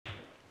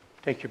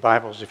Take your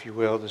Bibles, if you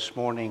will, this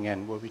morning,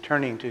 and we'll be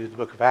turning to the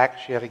book of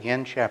Acts yet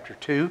again, chapter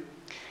 2,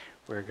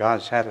 where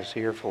God's had us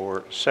here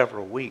for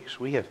several weeks.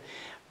 We have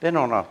been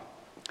on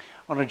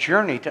a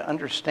journey to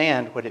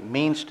understand what it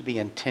means to be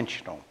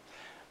intentional,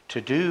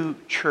 to do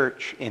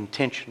church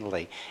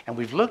intentionally. And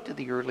we've looked at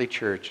the early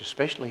church,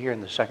 especially here in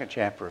the second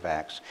chapter of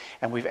Acts,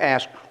 and we've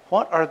asked,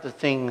 what are the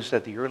things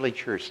that the early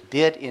church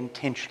did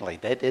intentionally?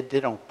 They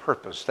did on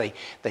purpose. They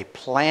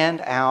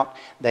planned out,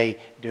 they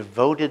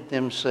devoted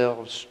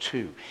themselves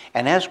to.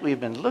 And as we've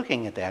been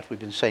looking at that, we've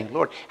been saying,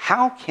 Lord,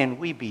 how can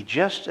we be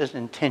just as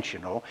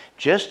intentional,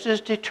 just as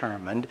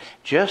determined,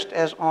 just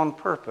as on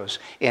purpose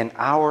in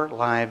our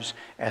lives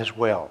as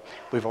well?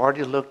 We've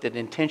already looked at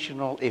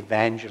intentional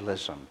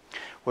evangelism,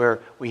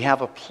 where we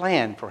have a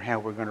plan for how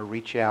we're going to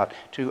reach out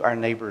to our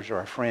neighbors or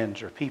our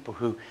friends or people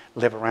who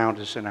live around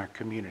us in our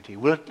community.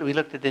 We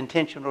looked at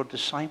intentional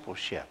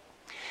discipleship.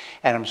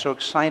 And I'm so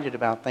excited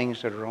about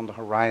things that are on the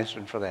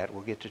horizon for that.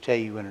 We'll get to tell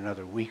you in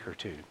another week or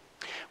two.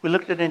 We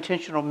looked at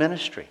intentional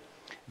ministry,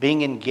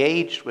 being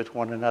engaged with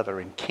one another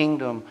in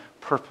kingdom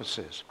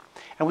purposes.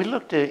 And we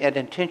looked at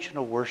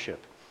intentional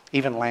worship,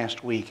 even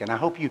last week. And I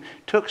hope you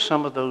took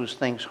some of those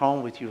things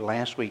home with you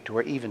last week to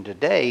where even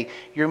today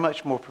you're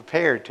much more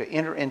prepared to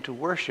enter into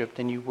worship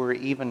than you were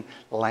even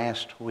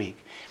last week.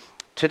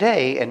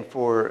 Today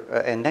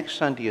and next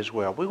Sunday as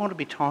well, we want to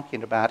be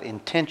talking about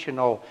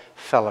intentional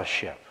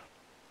fellowship.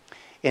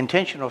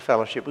 Intentional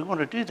fellowship. We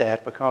want to do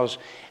that because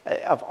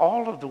of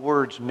all of the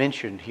words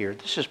mentioned here,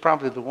 this is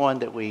probably the one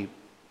that we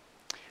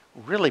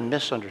really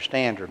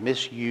misunderstand or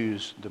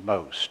misuse the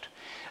most.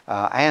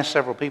 I asked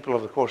several people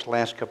over the course of the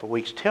last couple of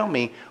weeks, tell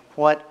me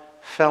what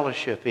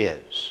fellowship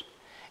is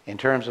in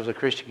terms of the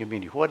Christian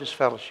community. What is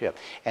fellowship?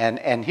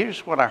 And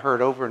here's what I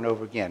heard over and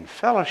over again.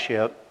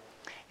 Fellowship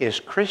is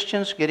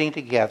Christians getting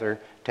together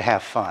to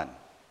have fun.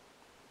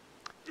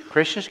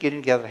 Christians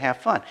getting together to have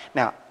fun.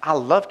 Now, I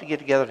love to get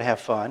together to have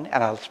fun,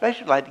 and I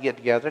especially like to get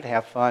together to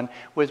have fun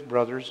with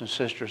brothers and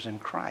sisters in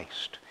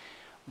Christ.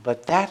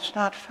 But that's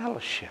not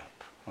fellowship,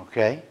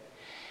 okay?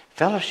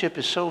 Fellowship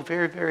is so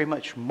very, very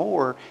much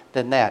more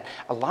than that.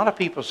 A lot of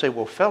people say,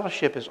 well,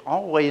 fellowship is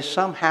always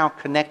somehow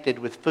connected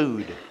with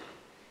food.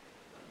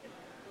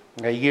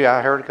 Okay,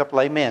 I heard a couple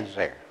amens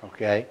there,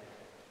 okay?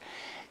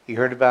 You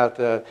heard about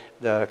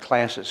the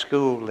class at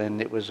school,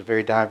 and it was a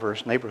very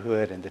diverse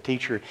neighborhood, and the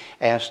teacher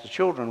asked the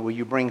children, will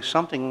you bring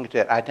something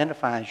that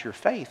identifies your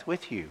faith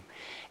with you?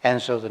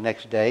 And so the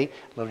next day,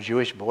 a little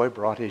Jewish boy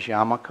brought his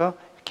yarmulke,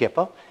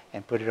 kippah,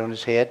 and put it on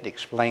his head and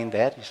explained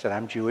that. He said,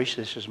 I'm Jewish,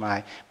 this is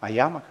my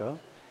yarmulke.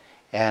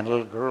 And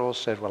little girl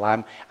said, well,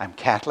 I'm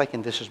Catholic,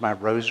 and this is my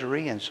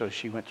rosary. And so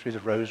she went through the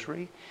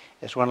rosary.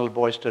 As one little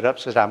boy stood up,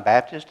 said, I'm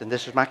Baptist, and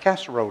this is my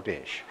casserole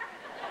dish.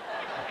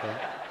 Okay.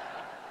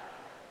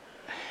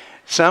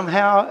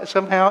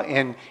 Somehow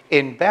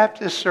in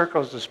Baptist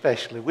circles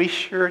especially, we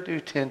sure do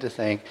tend to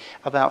think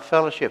about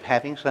fellowship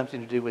having something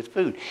to do with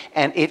food.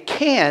 And it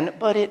can,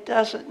 but it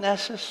doesn't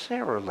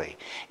necessarily.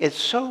 It's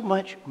so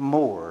much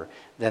more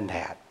than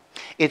that.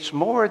 It's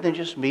more than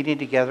just meeting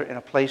together in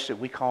a place that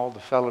we call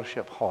the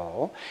fellowship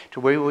hall, to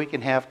where we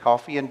can have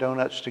coffee and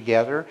donuts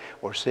together,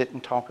 or sit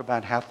and talk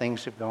about how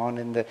things have gone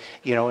in the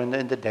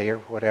day or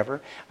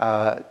whatever,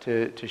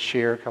 to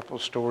share a couple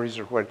of stories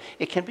or what.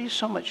 It can be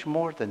so much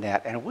more than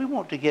that, and we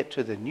want to get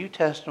to the New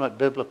Testament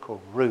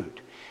biblical root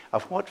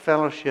of what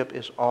fellowship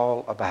is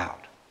all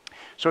about.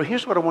 So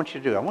here's what I want you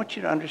to do. I want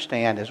you to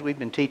understand, as we've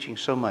been teaching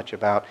so much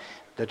about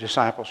the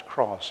disciples'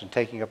 cross and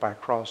taking up our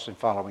cross and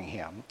following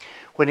him,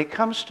 when it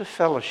comes to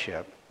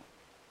fellowship,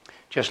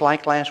 just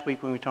like last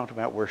week when we talked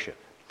about worship,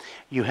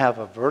 you have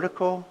a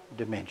vertical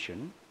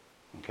dimension,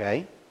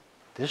 okay,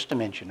 this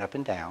dimension up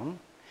and down,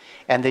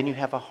 and then you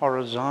have a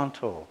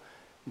horizontal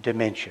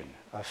dimension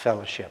of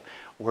fellowship.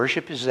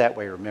 Worship is that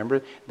way.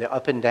 Remember, the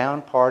up and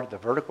down part, the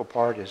vertical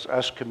part is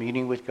us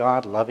communing with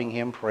God, loving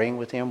him, praying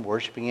with him,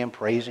 worshiping him,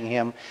 praising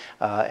him,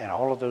 and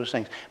all of those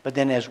things. But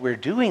then as we're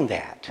doing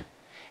that,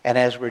 and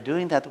as we're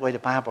doing that the way the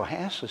Bible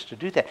asks us to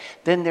do that,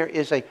 then there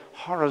is a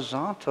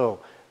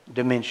horizontal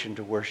dimension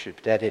to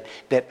worship that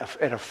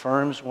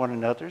affirms one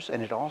another's,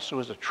 and it also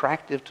is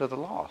attractive to the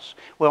lost.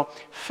 Well,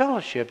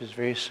 fellowship is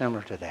very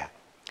similar to that.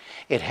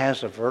 It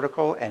has a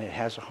vertical and it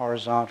has a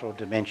horizontal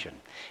dimension.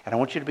 And I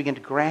want you to begin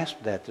to grasp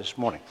that this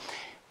morning.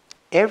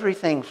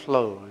 Everything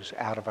flows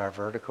out of our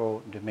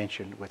vertical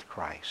dimension with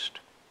Christ.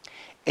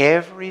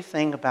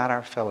 Everything about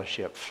our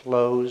fellowship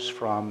flows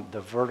from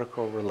the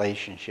vertical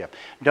relationship.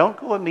 Don't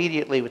go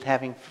immediately with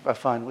having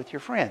fun with your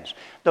friends,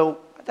 though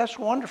that's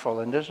wonderful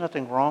and there's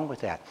nothing wrong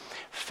with that.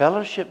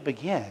 Fellowship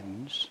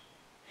begins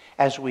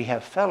as we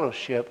have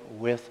fellowship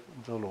with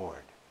the Lord.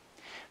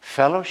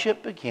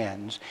 Fellowship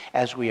begins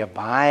as we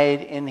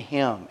abide in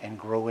him and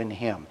grow in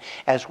him,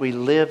 as we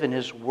live in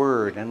his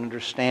word and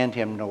understand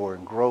him more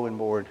and grow in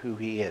more in who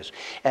he is,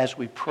 as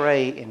we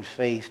pray in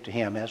faith to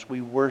him, as we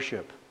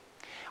worship.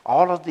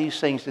 All of these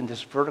things in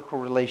this vertical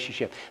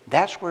relationship.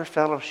 That's where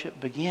fellowship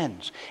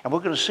begins. And we're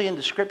going to see in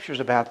the scriptures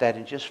about that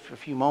in just a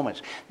few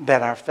moments.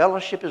 That our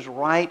fellowship is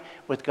right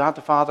with God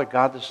the Father,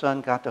 God the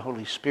Son, God the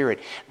Holy Spirit.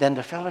 Then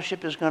the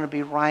fellowship is going to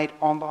be right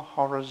on the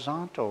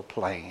horizontal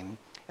plane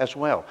as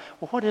well.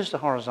 Well, what is the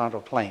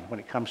horizontal plane when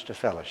it comes to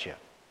fellowship?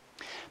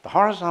 The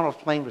horizontal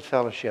plane with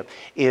fellowship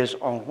is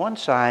on one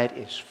side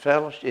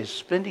is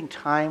spending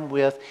time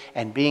with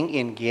and being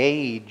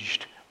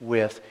engaged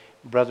with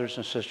brothers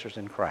and sisters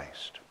in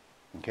Christ.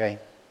 Okay?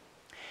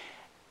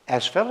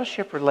 As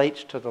fellowship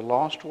relates to the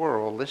lost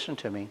world, listen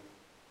to me,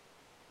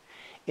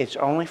 it's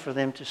only for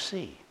them to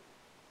see.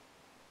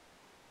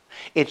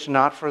 It's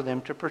not for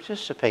them to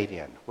participate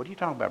in. What are you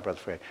talking about, Brother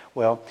Fred?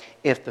 Well,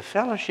 if the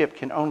fellowship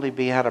can only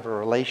be out of a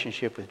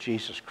relationship with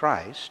Jesus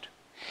Christ,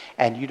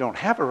 and you don't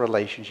have a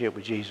relationship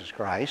with Jesus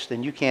Christ,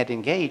 then you can't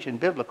engage in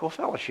biblical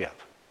fellowship.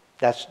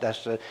 That's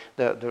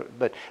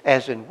but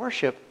as in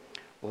worship,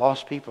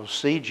 lost people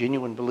see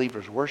genuine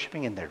believers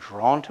worshiping and they're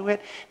drawn to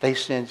it. They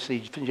see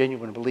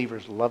genuine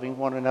believers loving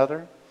one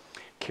another,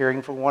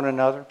 caring for one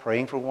another,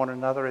 praying for one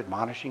another,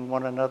 admonishing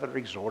one another,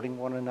 exhorting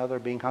one another,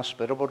 being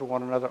hospitable to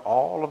one another.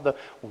 All of the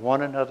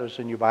one another's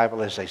in your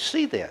Bible, as they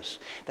see this,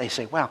 they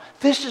say, wow,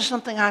 this is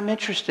something I'm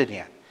interested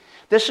in.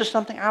 This is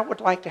something I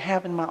would like to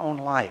have in my own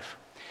life.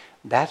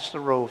 That's the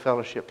role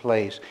fellowship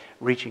plays,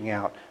 reaching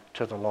out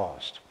to the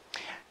lost.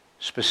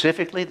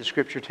 Specifically, the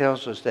scripture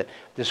tells us that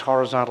this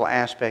horizontal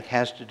aspect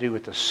has to do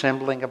with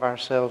assembling of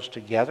ourselves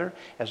together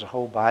as a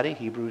whole body.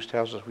 Hebrews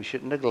tells us we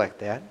shouldn't neglect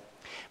that.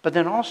 But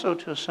then also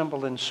to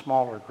assemble in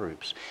smaller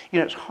groups. You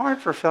know, it's hard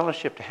for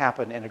fellowship to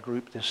happen in a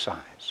group this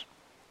size.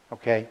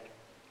 Okay?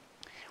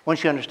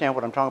 Once you understand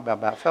what I'm talking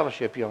about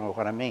fellowship, you'll know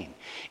what I mean.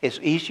 It's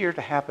easier to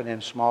happen in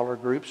smaller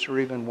groups or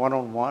even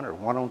one-on-one or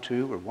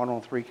one-on-two or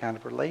one-on-three kind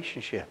of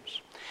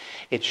relationships.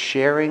 It's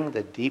sharing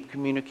the deep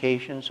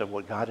communications of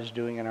what God is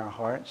doing in our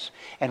hearts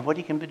and what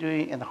He can be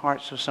doing in the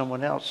hearts of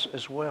someone else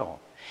as well.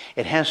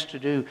 It has to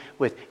do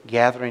with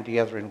gathering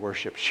together in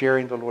worship,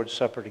 sharing the Lord's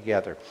Supper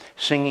together,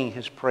 singing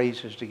His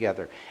praises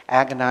together,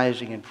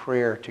 agonizing in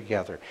prayer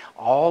together.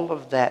 All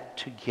of that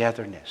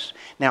togetherness.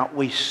 Now,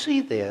 we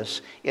see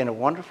this in a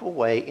wonderful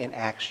way in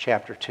Acts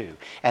chapter 2.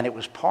 And it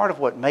was part of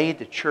what made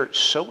the church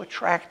so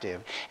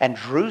attractive and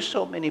drew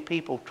so many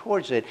people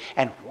towards it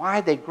and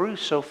why they grew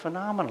so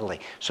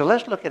phenomenally. So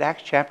let's look at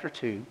Acts chapter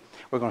 2.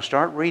 We're going to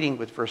start reading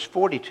with verse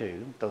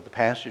 42, though the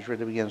passage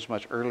really begins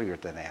much earlier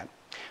than that.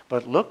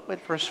 But look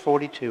at verse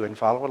 42 and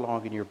follow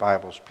along in your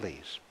Bibles,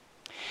 please.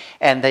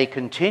 And they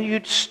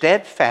continued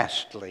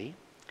steadfastly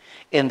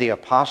in the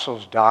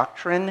apostles'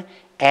 doctrine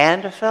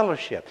and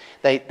fellowship.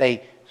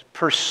 They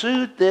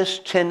pursued this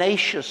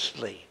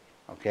tenaciously,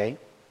 okay?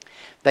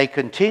 They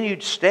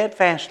continued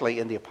steadfastly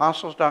in the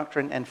apostles'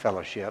 doctrine and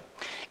fellowship,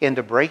 in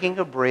the breaking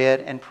of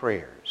bread and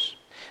prayers.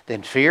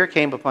 Then fear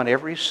came upon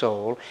every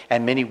soul,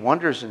 and many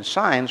wonders and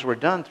signs were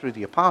done through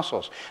the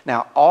apostles.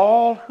 Now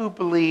all who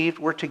believed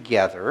were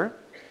together,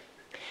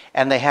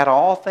 and they had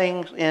all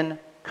things in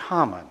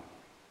common.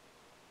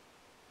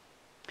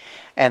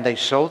 And they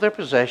sold their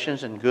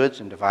possessions and goods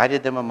and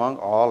divided them among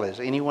all as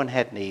anyone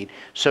had need.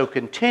 So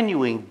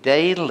continuing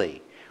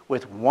daily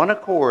with one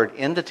accord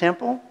in the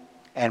temple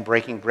and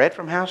breaking bread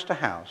from house to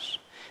house,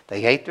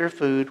 they ate their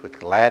food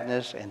with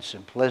gladness and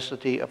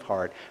simplicity of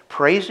heart,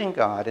 praising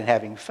God and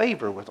having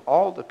favor with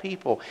all the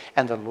people.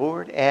 And the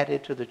Lord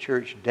added to the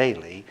church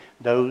daily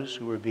those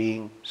who were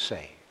being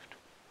saved.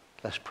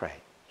 Let's pray.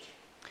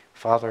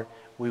 Father,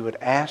 we would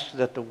ask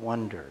that the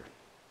wonder,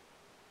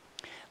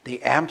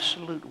 the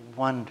absolute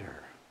wonder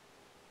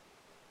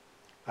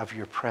of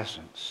your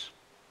presence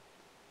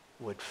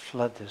would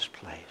flood this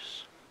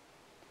place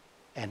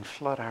and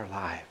flood our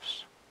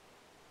lives.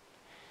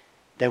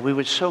 That we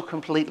would so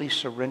completely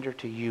surrender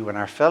to you and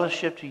our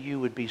fellowship to you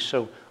would be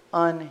so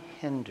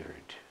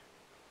unhindered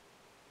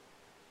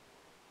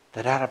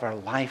that out of our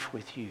life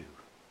with you,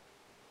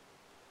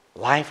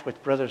 life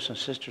with brothers and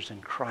sisters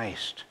in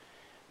Christ,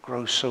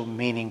 grows so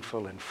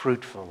meaningful and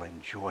fruitful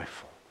and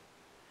joyful.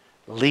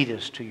 Lead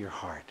us to your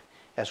heart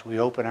as we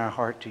open our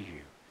heart to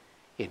you.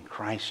 In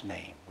Christ's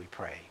name we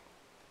pray.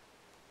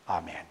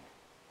 Amen.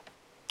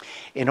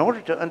 In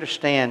order to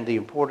understand the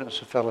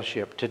importance of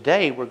fellowship,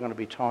 today we're going to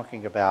be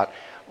talking about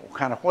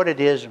kind of what it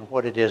is and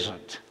what it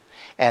isn't.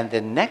 And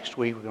then next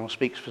week we're going to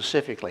speak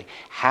specifically,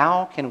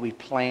 how can we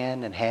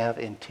plan and have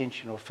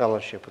intentional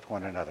fellowship with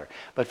one another?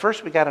 But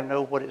first we got to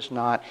know what it's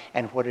not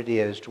and what it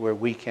is to where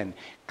we can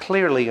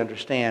clearly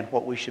understand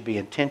what we should be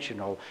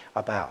intentional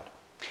about.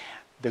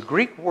 The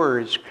Greek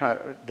words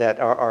that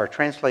are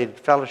translated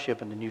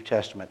fellowship in the New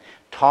Testament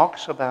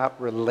talks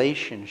about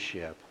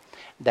relationship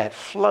that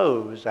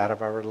flows out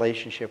of our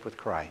relationship with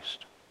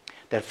Christ,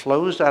 that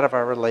flows out of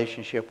our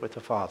relationship with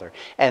the Father,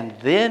 and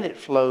then it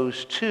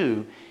flows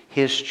to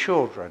His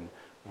children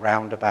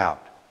round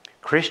about.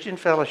 Christian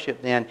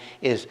fellowship then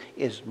is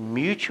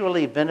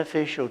mutually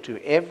beneficial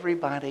to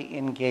everybody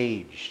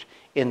engaged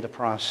in the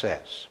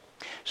process.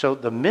 So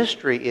the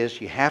mystery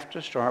is you have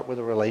to start with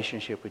a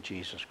relationship with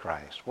Jesus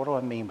Christ. What do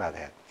I mean by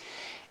that?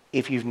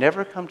 If you've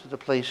never come to the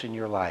place in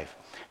your life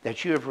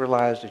that you have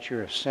realized that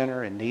you're a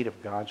sinner in need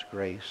of God's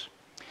grace,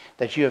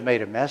 that you have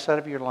made a mess out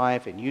of your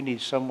life and you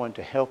need someone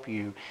to help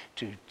you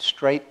to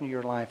straighten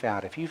your life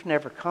out. If you've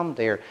never come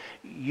there,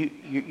 you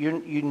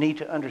need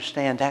to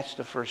understand that's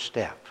the first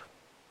step.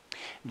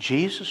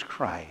 Jesus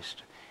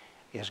Christ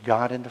is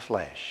God in the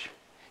flesh.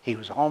 He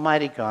was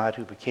Almighty God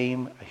who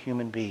became a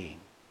human being.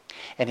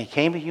 And he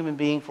came a human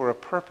being for a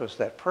purpose.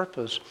 That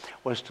purpose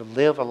was to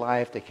live a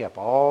life that kept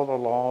all the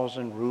laws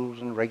and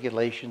rules and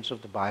regulations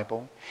of the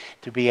Bible,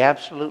 to be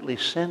absolutely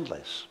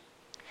sinless.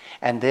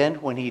 And then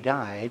when he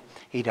died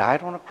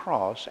on a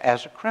cross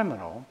as a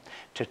criminal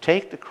to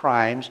take the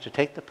crimes, to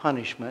take the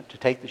punishment, to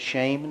take the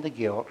shame and the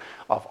guilt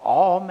of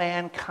all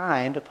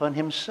mankind upon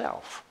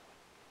himself.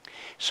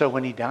 So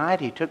when he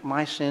died, he took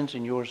my sins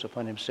and yours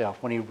upon himself.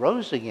 When he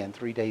rose again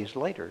 3 days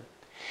later,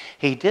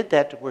 he did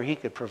that to where he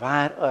could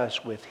provide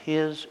us with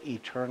his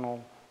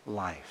eternal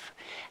life.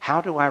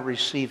 How do I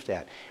receive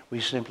that?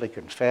 We simply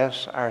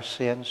confess our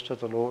sins to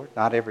the Lord.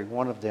 Not every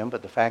one of them,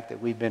 but the fact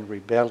that we've been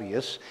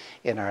rebellious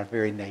in our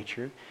very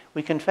nature.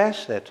 We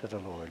confess that to the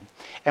Lord.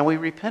 And we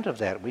repent of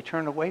that. We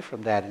turn away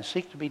from that and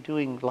seek to be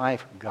doing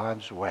life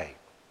God's way.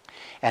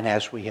 And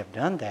as we have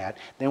done that,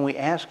 then we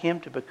ask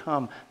him to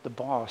become the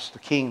boss, the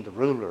king, the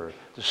ruler,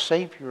 the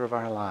savior of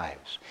our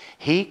lives.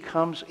 He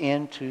comes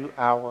into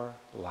our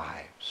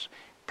lives.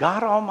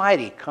 God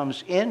Almighty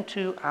comes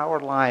into our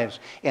lives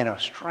in a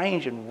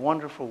strange and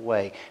wonderful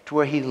way to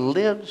where he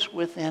lives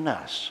within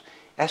us.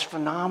 That's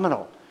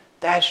phenomenal.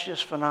 That's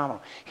just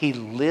phenomenal. He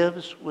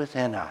lives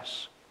within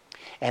us.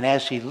 And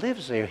as he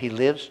lives there, he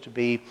lives to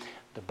be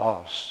the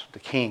boss, the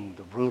king,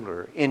 the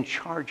ruler, in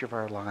charge of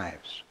our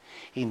lives.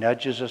 He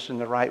nudges us in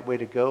the right way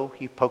to go.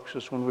 He pokes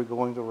us when we're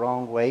going the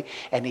wrong way.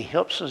 And he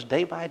helps us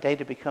day by day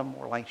to become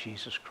more like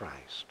Jesus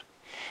Christ.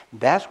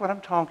 That's what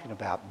I'm talking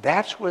about.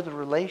 That's where the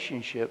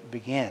relationship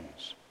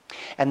begins.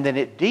 And then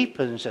it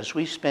deepens as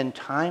we spend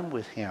time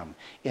with him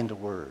in the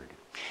Word.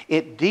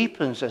 It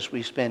deepens as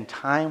we spend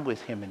time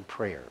with him in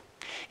prayer.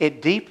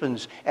 It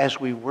deepens as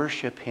we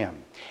worship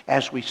him,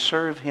 as we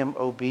serve him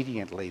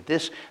obediently.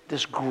 This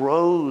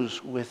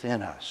grows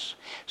within us.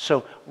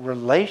 So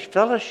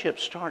fellowship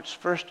starts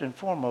first and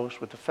foremost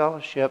with the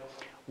fellowship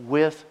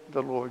with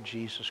the Lord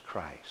Jesus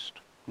Christ.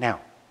 Now,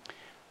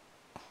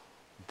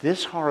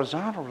 this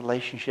horizontal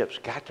relationship's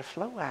got to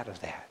flow out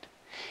of that.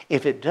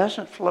 If it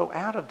doesn't flow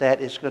out of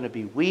that, it's going to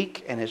be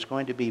weak and it's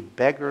going to be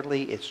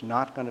beggarly. It's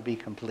not going to be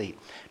complete.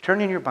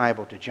 Turn in your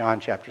Bible to John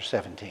chapter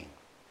 17.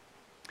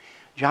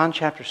 John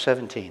chapter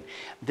 17.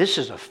 This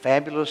is a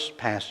fabulous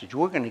passage.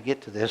 We're going to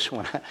get to this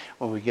when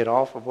we get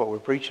off of what we're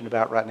preaching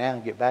about right now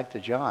and get back to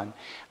John.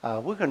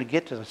 We're going to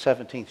get to the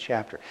 17th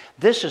chapter.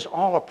 This is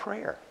all a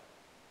prayer.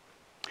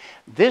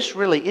 This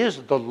really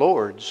is the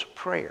Lord's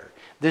Prayer.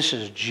 This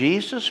is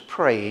Jesus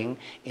praying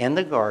in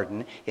the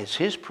garden. It's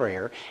his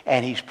prayer.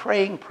 And he's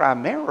praying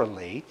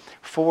primarily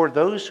for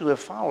those who have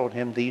followed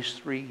him these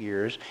 3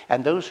 years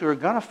and those who are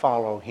going to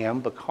follow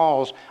him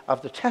because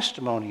of the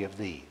testimony of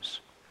these.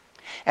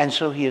 And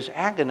so he is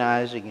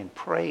agonizing and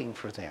praying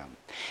for them.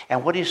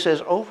 And what he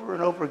says over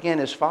and over again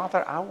is,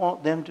 Father, I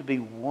want them to be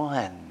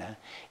one,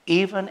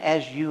 even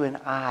as you and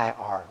I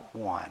are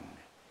one.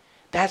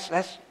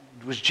 That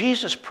was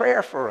Jesus'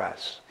 prayer for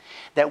us,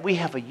 that we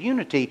have a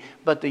unity,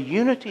 but the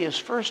unity is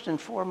first and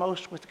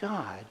foremost with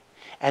God,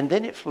 and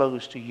then it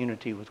flows to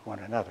unity with one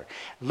another.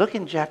 Look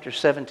in chapter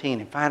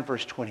 17 and find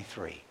verse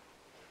 23.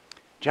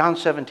 John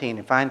 17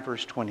 and find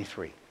verse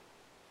 23.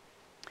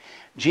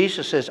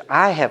 Jesus says,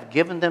 I have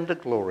given them the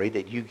glory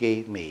that you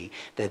gave me,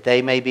 that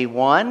they may be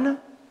one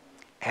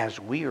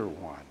as we are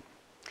one.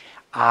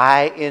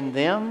 I in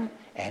them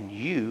and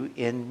you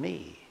in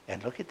me.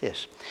 And look at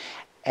this.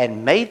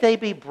 And may they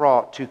be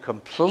brought to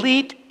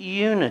complete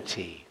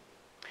unity,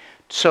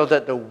 so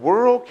that the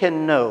world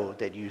can know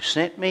that you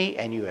sent me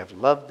and you have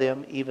loved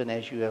them even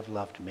as you have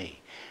loved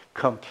me.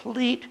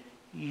 Complete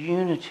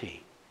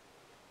unity.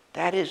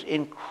 That is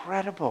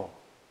incredible.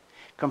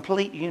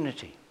 Complete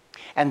unity.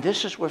 And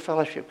this is where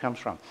fellowship comes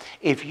from.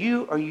 If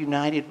you are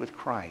united with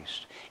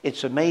Christ,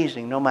 it's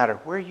amazing no matter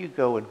where you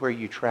go and where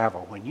you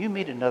travel. When you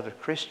meet another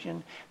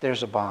Christian,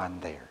 there's a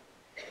bond there.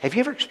 Have you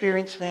ever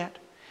experienced that?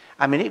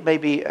 I mean, it may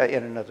be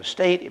in another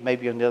state. It may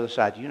be on the other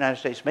side of the United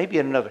States. Maybe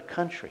in another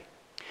country.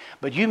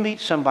 But you meet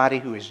somebody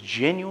who is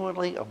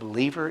genuinely a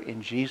believer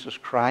in Jesus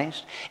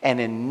Christ, and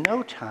in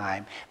no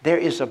time, there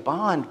is a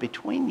bond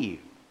between you.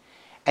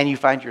 And you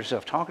find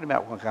yourself talking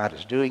about what God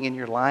is doing in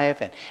your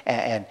life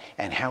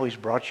and how he's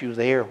brought you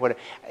there.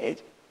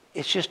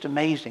 It's just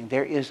amazing.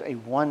 There is a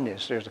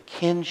oneness. There's a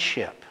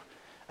kinship.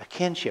 A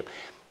kinship.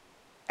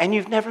 And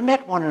you've never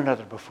met one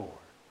another before.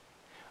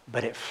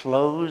 But it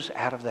flows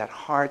out of that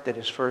heart that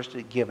is first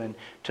given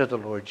to the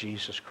Lord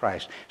Jesus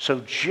Christ. So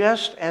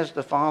just as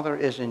the Father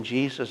is in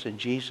Jesus and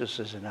Jesus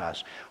is in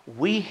us,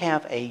 we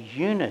have a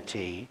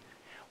unity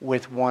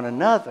with one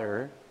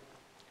another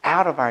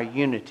out of our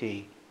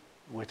unity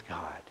with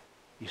God.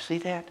 You see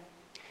that?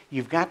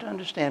 You've got to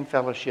understand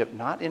fellowship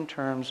not in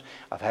terms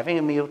of having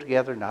a meal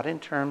together, not in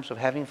terms of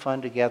having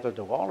fun together,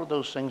 though all of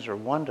those things are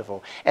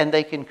wonderful and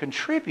they can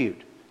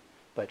contribute.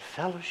 But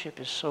fellowship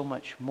is so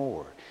much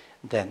more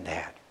than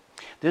that.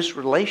 This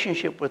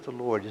relationship with the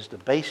Lord is the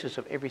basis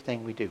of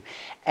everything we do.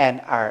 And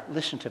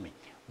listen to me,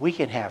 we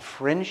can have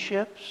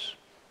friendships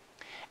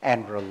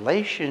and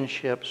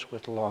relationships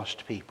with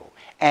lost people.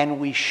 And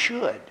we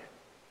should.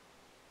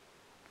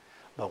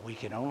 But we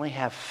can only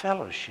have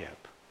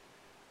fellowship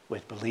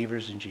with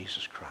believers in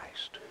Jesus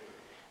Christ.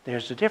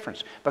 There's the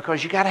difference.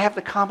 Because you got to have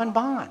the common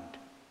bond.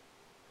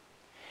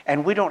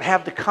 And we don't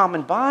have the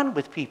common bond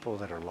with people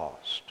that are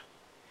lost.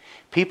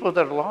 People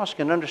that are lost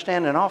can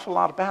understand an awful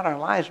lot about our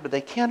lives, but they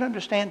can't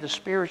understand the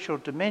spiritual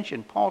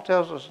dimension. Paul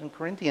tells us in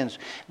Corinthians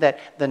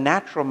that the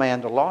natural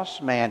man, the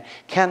lost man,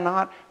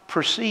 cannot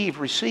perceive,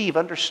 receive,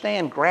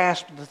 understand,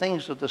 grasp the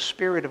things of the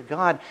Spirit of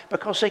God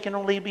because they can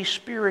only be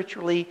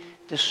spiritually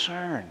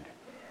discerned.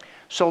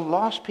 So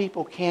lost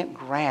people can't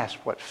grasp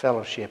what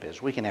fellowship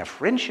is. We can have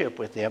friendship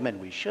with them,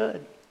 and we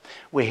should.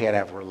 We can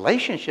have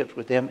relationships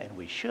with them, and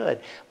we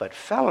should. But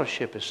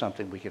fellowship is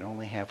something we can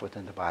only have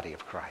within the body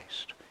of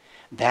Christ.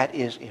 That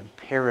is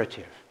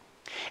imperative.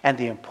 And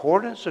the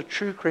importance of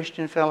true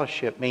Christian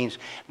fellowship means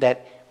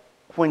that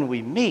when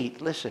we meet,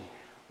 listen,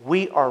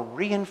 we are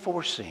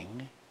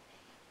reinforcing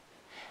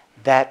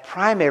that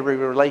primary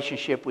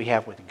relationship we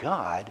have with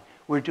God.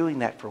 We're doing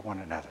that for one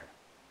another.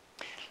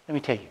 Let me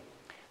tell you,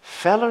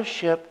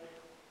 fellowship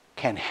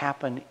can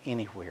happen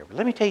anywhere. But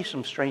let me tell you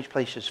some strange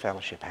places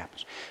fellowship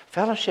happens.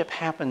 Fellowship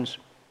happens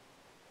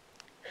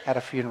at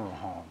a funeral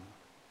home.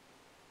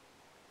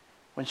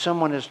 When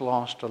someone has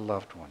lost a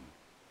loved one.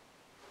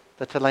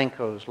 The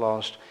Telenkos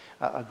lost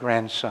a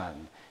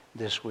grandson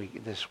this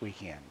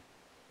weekend.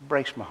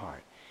 Breaks my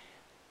heart.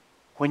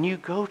 When you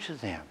go to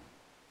them,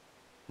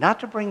 not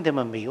to bring them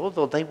a meal,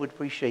 though they would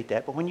appreciate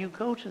that, but when you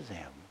go to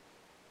them,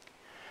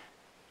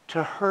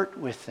 to hurt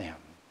with them,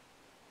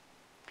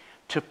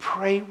 to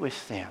pray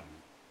with them,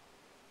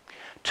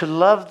 to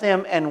love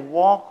them and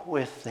walk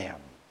with them,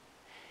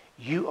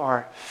 you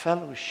are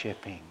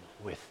fellowshipping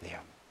with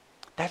them.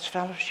 That's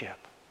fellowship.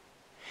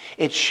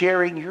 It's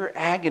sharing your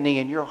agony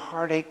and your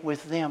heartache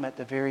with them at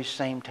the very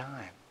same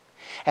time.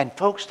 And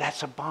folks,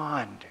 that's a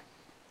bond.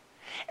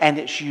 And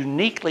it's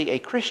uniquely a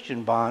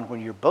Christian bond when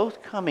you're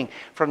both coming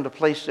from the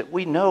place that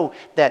we know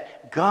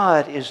that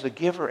God is the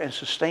giver and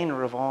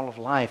sustainer of all of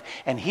life.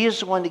 And He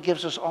is the one that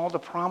gives us all the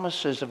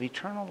promises of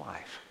eternal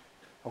life.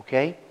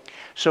 Okay?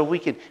 So we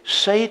can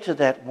say to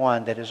that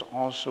one that is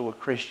also a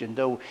Christian,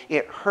 though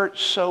it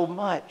hurts so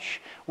much,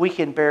 we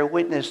can bear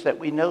witness that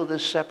we know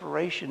this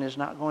separation is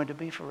not going to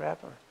be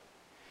forever.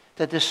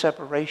 That this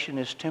separation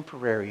is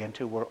temporary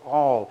until we're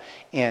all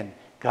in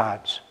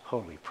God's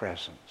holy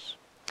presence.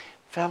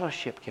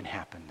 Fellowship can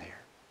happen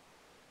there.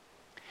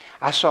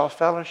 I saw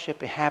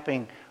fellowship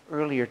happening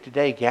earlier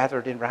today,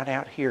 gathered in right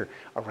out here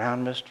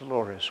around Miss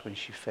Dolores when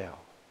she fell.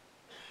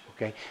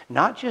 Okay?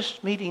 Not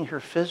just meeting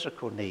her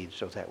physical needs,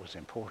 though that was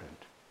important,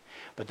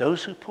 but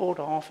those who pulled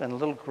off in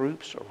little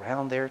groups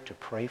around there to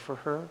pray for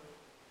her.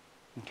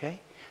 Okay?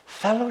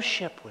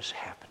 Fellowship was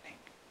happening.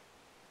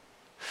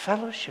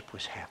 Fellowship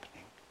was happening.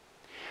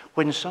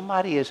 When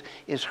somebody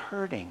is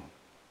hurting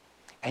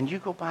and you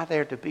go by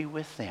there to be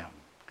with them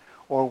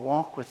or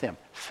walk with them,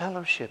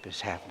 fellowship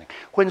is happening.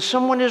 When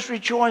someone is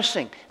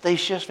rejoicing, they've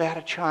just had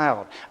a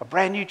child, a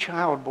brand new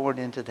child born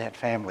into that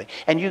family,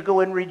 and you go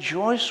and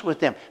rejoice with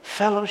them,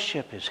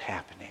 fellowship is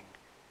happening.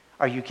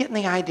 Are you getting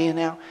the idea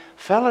now?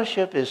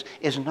 Fellowship is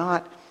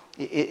not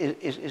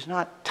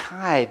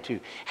tied to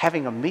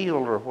having a meal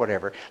or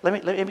whatever.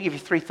 Let me give you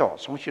 3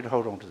 thoughts. I want you to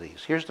hold on to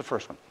these. Here's the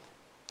first one.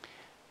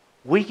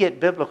 We get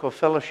biblical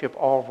fellowship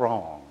all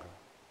wrong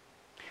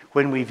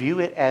when we view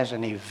it as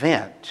an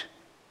event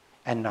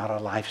and not a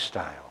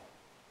lifestyle.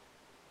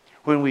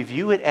 When we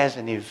view it as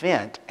an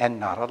event and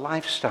not a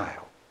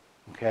lifestyle.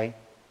 Okay?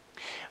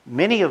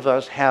 Many of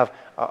us have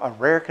a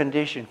rare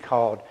condition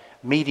called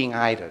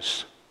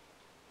meetingitis.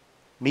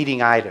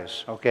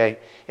 Meetingitis, okay?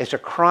 It's a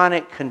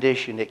chronic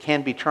condition. It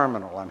can be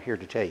terminal, I'm here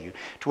to tell you,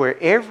 to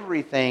where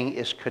everything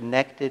is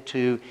connected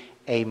to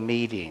a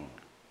meeting.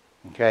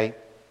 Okay?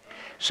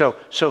 So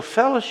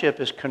fellowship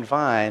is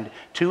confined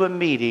to a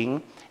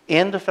meeting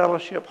in the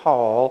fellowship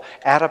hall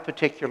at a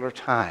particular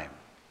time.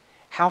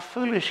 How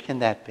foolish can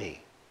that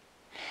be?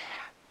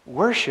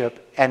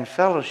 Worship and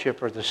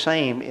fellowship are the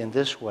same in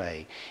this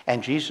way,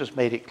 and Jesus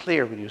made it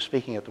clear when he was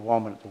speaking at the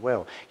woman at the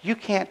well. You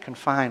can't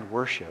confine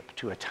worship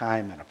to a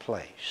time and a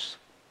place.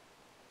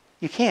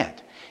 You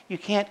can't. You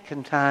can't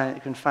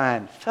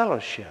confine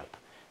fellowship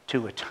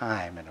to a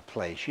time and a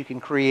place. You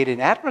can create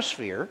an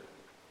atmosphere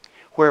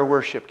where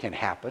worship can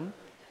happen,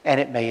 and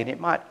it may and it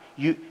might.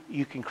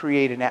 You can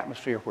create an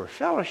atmosphere where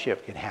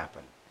fellowship can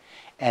happen,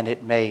 and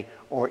it may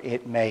or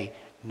it may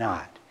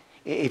not.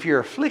 If you're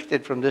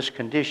afflicted from this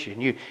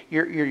condition,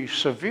 you're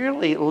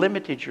severely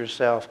limited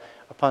yourself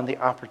upon the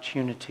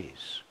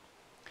opportunities.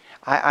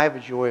 I have a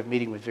joy of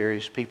meeting with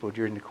various people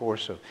during the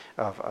course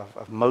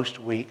of most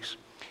weeks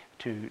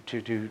to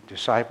do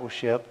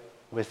discipleship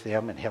with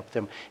them and help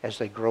them as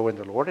they grow in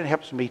the Lord. And it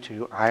helps me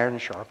too. Iron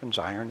sharpens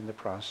iron in the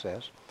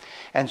process.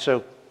 And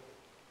so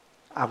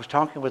I was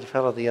talking with a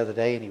fellow the other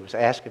day, and he was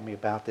asking me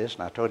about this,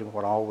 and I told him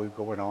what all was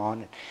going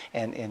on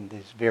and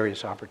these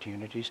various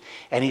opportunities.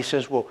 And he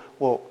says,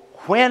 well,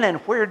 when and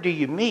where do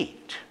you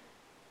meet?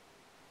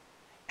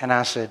 And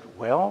I said,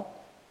 well,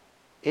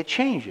 it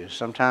changes.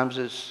 Sometimes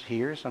it's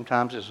here,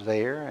 sometimes it's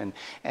there,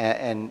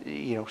 and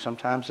you know,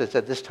 sometimes it's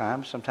at this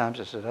time, sometimes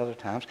it's at other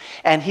times.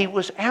 And he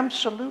was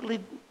absolutely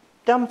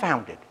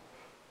dumbfounded.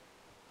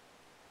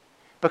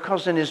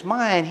 Because in his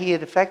mind, he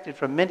had affected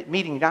from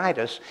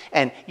meetingitis,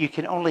 and you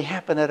can only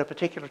happen at a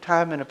particular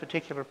time in a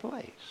particular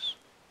place.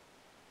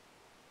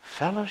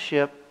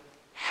 Fellowship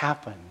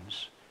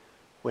happens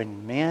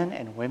when men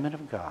and women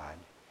of God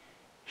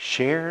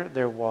share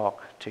their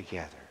walk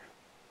together.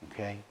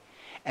 Okay?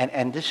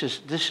 And this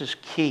is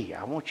key.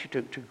 I want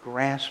you to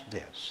grasp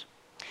this.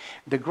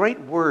 The great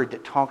word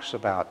that talks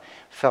about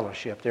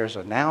fellowship, there's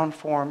a noun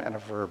form and a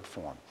verb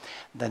form.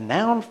 The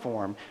noun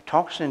form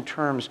talks in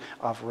terms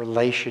of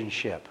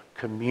relationship,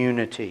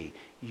 community,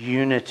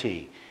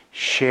 unity,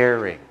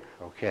 sharing,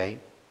 okay?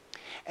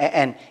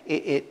 And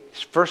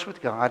it's first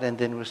with God and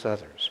then with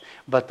others.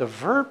 But the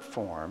verb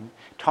form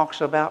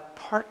talks about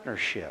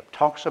partnership,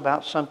 talks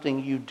about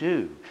something you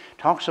do,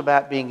 talks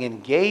about being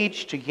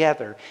engaged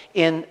together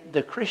in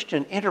the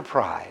Christian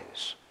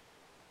enterprise.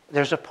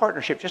 There's a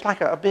partnership, just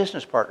like a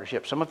business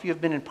partnership. Some of you have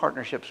been in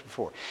partnerships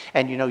before.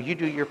 And you know, you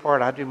do your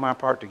part, I do my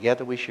part.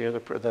 Together we share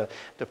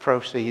the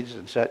proceeds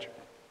and such.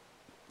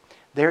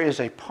 There is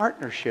a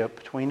partnership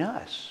between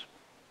us.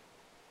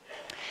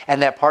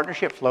 And that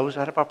partnership flows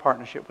out of our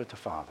partnership with the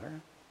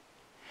Father.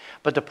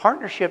 But the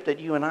partnership that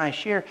you and I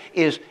share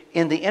is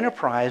in the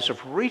enterprise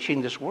of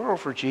reaching this world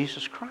for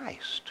Jesus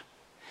Christ.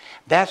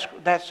 That's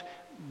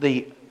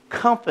the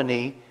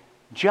company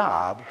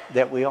job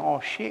that we all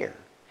share.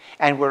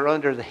 And we're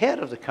under the head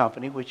of the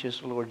company, which is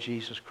the Lord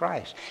Jesus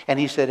Christ. And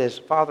he said, as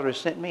the Father has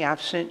sent me,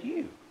 I've sent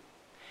you.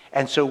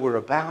 And so we're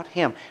about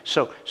him.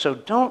 So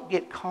don't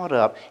get caught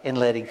up in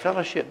letting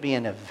fellowship be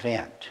an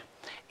event.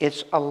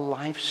 It's a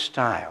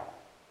lifestyle.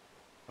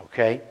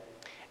 Okay?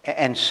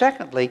 And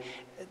secondly,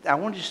 I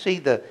want you to see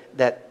the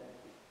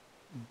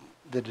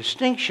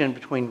distinction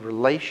between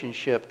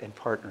relationship and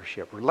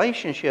partnership.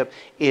 Relationship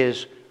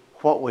is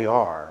what we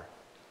are.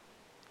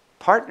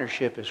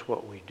 Partnership is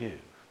what we do.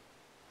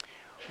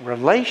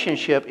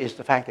 Relationship is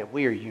the fact that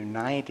we are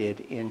united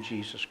in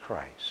Jesus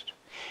Christ.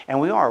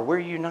 And we are. We're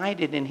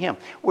united in him.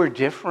 We're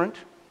different.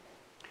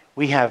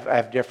 We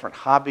have different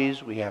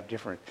hobbies. We have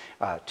different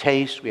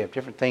tastes. We have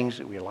different things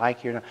that we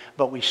like here.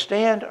 But we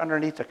stand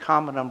underneath the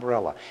common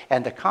umbrella.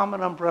 And the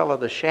common umbrella,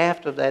 the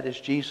shaft of that is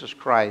Jesus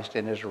Christ,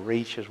 and his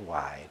reach is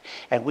wide.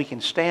 And we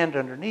can stand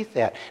underneath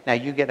that. Now,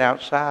 you get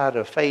outside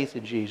of faith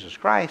in Jesus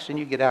Christ, and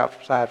you get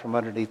outside from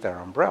underneath our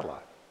umbrella.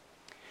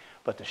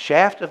 But the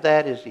shaft of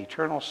that is the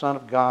eternal Son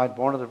of God,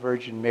 born of the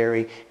Virgin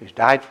Mary, who's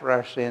died for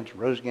our sins,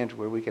 rose again to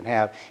where we can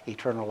have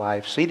eternal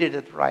life, seated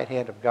at the right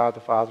hand of God the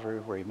Father,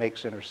 where he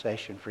makes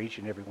intercession for each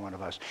and every one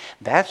of us.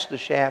 That's the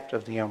shaft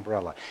of the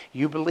umbrella.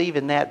 You believe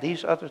in that.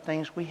 These other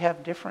things, we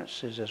have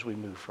differences as we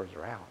move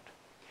further out.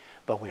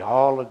 But we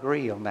all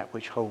agree on that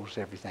which holds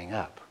everything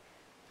up.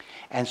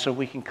 And so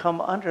we can come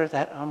under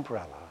that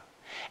umbrella.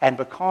 And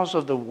because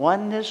of the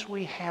oneness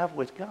we have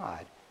with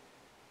God,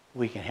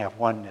 we can have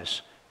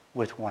oneness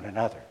with one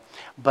another.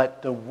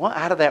 But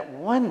out of that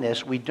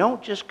oneness, we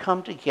don't just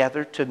come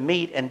together to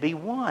meet and be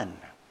one.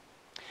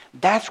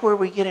 That's where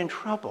we get in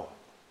trouble.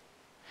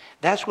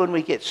 That's when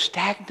we get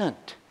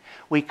stagnant.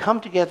 We come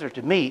together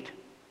to meet,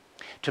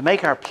 to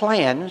make our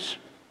plans,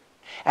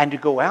 and to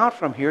go out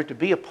from here to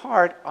be a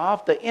part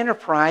of the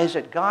enterprise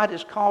that God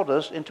has called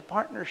us into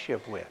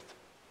partnership with.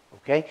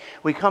 Okay?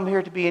 We come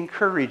here to be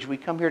encouraged. We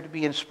come here to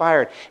be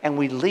inspired. And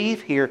we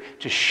leave here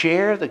to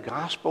share the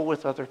gospel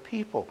with other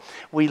people.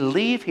 We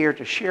leave here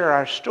to share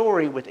our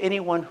story with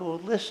anyone who will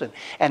listen.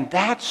 And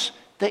that's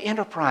the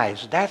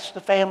enterprise. That's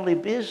the family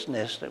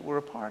business that we're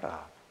a part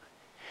of.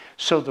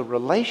 So the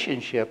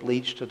relationship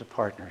leads to the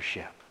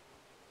partnership.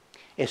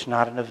 It's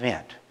not an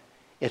event.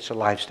 It's a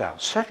lifestyle.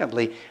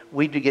 Secondly,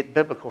 we do get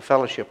biblical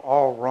fellowship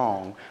all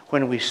wrong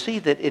when we see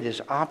that it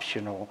is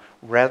optional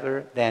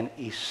rather than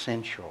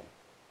essential.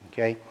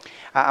 Okay?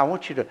 I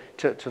want you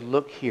to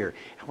look here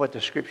at what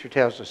the Scripture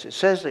tells us. It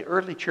says the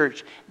early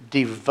church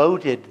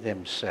devoted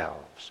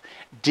themselves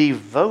to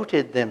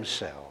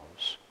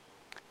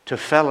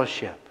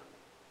fellowship.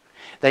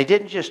 They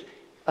didn't just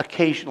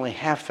occasionally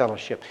have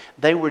fellowship.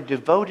 They were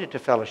devoted to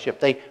fellowship.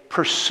 They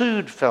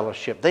pursued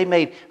fellowship. They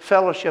made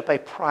fellowship a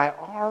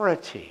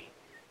priority.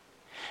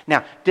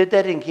 Now, did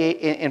that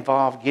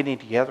involve getting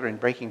together and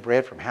breaking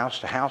bread from house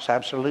to house?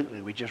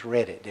 Absolutely. We just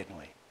read it, didn't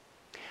we?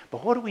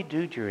 But what do we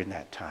do during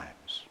that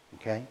times?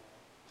 Okay?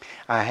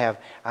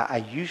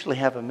 I usually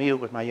have a meal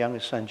with my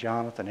youngest son,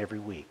 Jonathan, every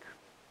week.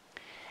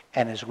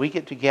 And as we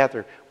get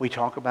together, we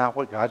talk about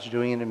what God's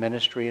doing in the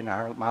ministry in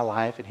my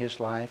life and his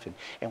life,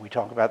 and we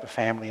talk about the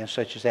family and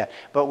such as that.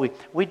 But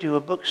we do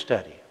a book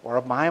study or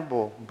a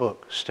Bible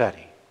book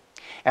study.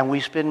 And we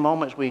spend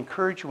moments, we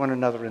encourage one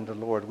another in the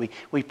Lord.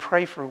 We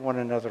pray for one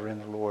another in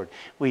the Lord.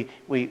 We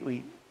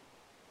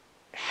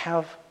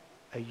have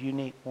a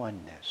unique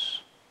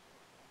oneness.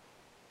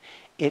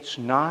 It's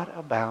not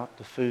about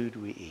the food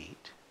we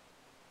eat.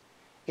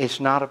 It's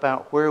not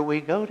about where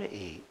we go to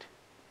eat.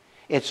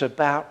 It's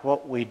about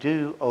what we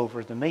do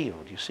over the meal.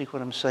 Do you see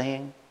what I'm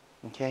saying?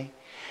 Okay?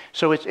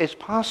 So it's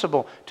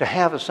possible to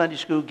have a Sunday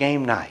school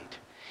game night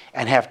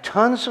and have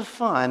tons of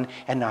fun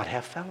and not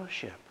have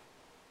fellowship.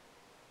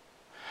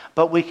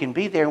 But we can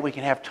be there and we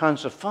can have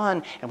tons of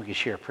fun and we can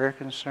share prayer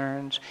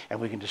concerns and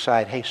we can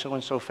decide, hey,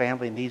 so-and-so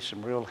family needs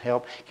some real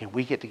help. Can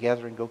we get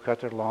together and go cut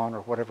their lawn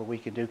or whatever we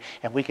can do?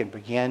 And we can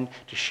begin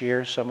to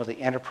share some of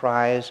the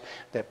enterprise,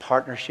 that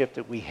partnership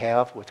that we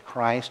have with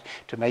Christ,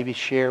 to maybe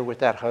share with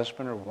that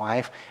husband or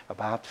wife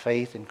about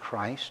faith in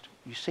Christ.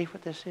 You see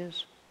what this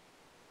is?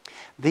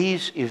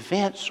 These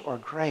events are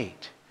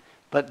great,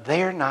 but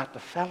they're not the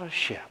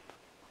fellowship.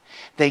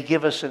 They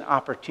give us an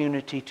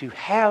opportunity to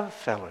have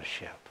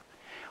fellowship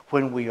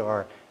when we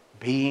are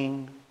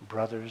being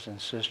brothers and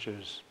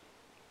sisters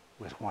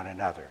with one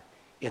another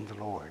in the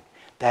Lord.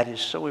 That is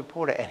so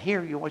important. And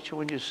here, what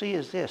you see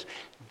is this.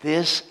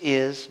 This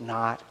is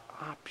not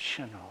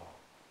optional.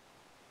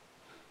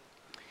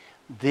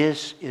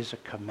 This is a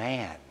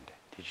command.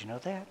 Did you know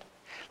that?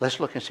 Let's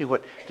look and see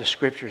what the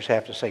Scriptures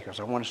have to say, because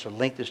I want us to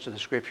link this to the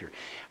Scripture.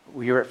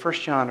 We were at 1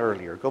 John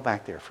earlier. Go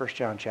back there, 1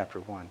 John chapter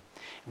 1.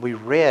 We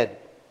read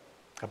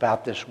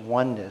about this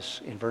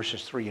oneness in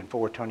verses 3 and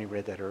 4. Tony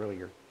read that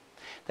earlier.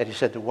 That he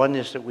said the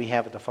oneness that we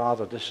have with the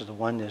Father, this is the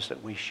oneness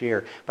that we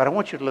share. But I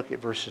want you to look at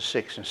verses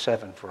 6 and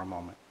 7 for a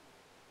moment.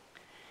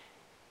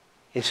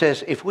 It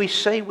says, if we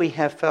say we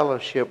have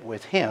fellowship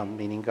with Him,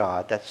 meaning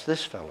God, that's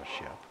this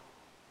fellowship,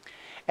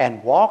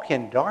 and walk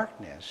in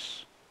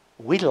darkness,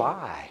 we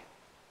lie.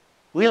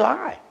 We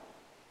lie.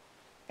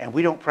 And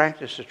we don't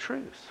practice the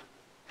truth.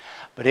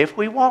 But if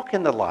we walk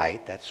in the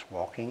light, that's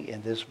walking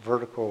in this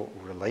vertical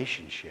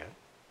relationship,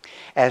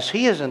 as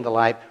He is in the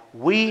light,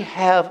 we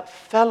have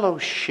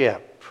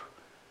fellowship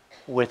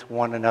with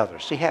one another.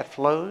 See how it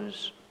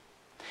flows?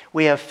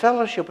 We have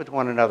fellowship with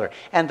one another,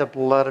 and the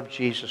blood of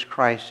Jesus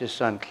Christ, His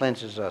Son,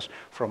 cleanses us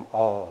from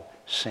all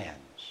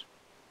sins.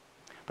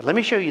 But let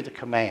me show you the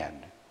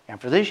command.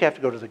 And for this, you have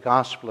to go to the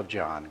Gospel of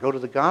John. Go to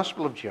the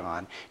Gospel of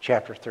John,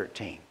 chapter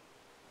 13.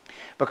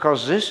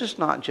 Because this is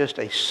not just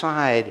a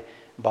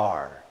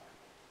sidebar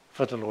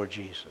for the Lord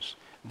Jesus.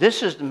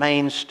 This is the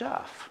main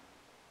stuff.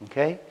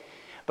 Okay?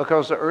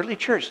 Because the early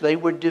church, they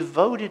were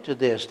devoted to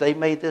this. They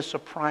made this a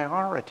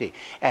priority.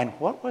 And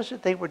what was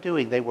it they were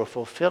doing? They were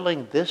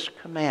fulfilling this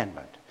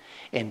commandment.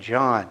 In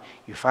John,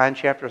 you find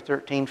chapter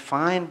 13,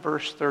 find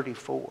verse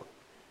 34.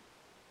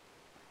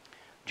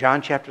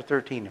 John chapter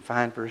 13, and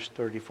find verse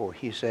 34.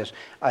 He says,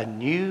 a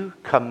new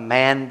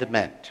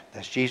commandment.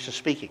 That's Jesus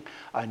speaking.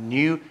 A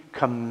new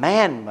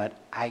commandment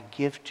I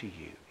give to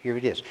you. Here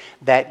it is.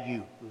 That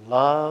you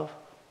love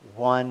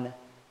one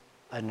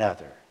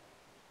another.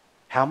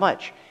 How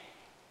much?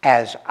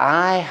 As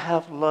I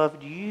have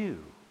loved you.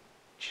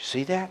 Did you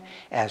see that?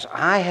 As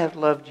I have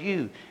loved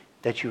you,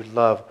 that you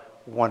love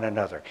one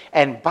another.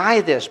 And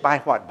by this, by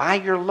what? By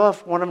your love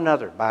for one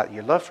another. By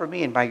your love for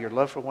me and by your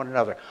love for one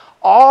another.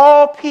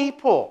 All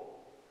people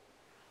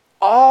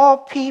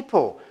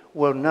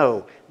will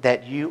know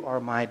that you are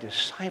my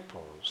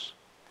disciples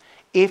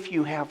if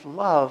you have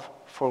love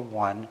for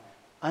one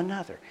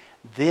another.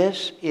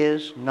 This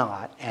is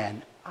not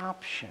an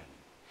option.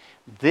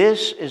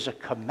 This is a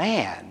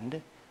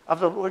command of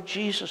the Lord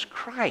Jesus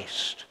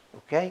Christ.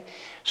 Okay?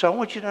 So I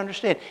want you to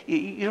understand,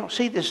 you don't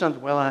see this under,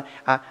 well,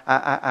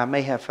 I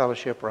may have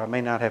fellowship or I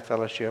may not have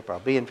fellowship, or I'll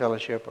be in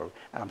fellowship, or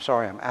I'm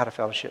sorry, I'm out of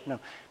fellowship. No.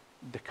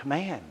 The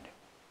command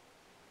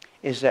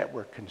is that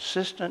we're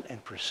consistent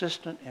and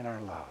persistent in our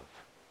love.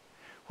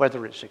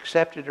 Whether it's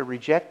accepted or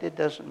rejected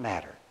doesn't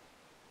matter.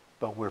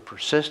 But we're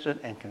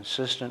persistent and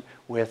consistent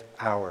with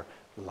our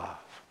love.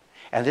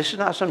 And this is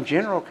not some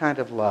general kind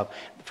of love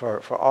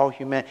for all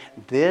humanity.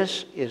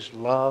 This is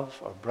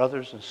love of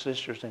brothers and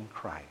sisters in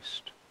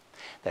Christ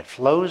that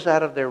flows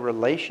out of their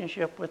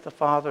relationship with the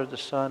Father, the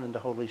Son, and the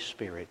Holy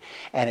Spirit.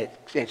 And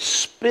it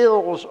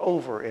spills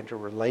over into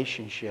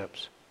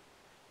relationships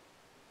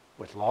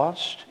with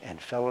lost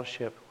and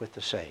fellowship with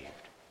the saved.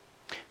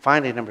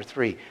 Finally, number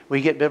 3,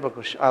 we get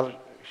biblical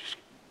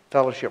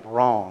fellowship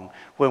wrong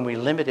when we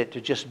limit it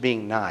to just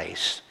being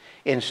nice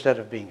instead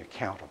of being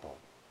accountable.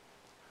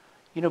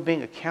 You know,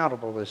 being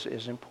accountable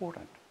is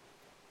important.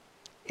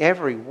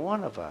 Every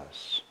one of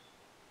us,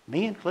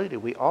 me included,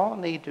 we all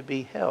need to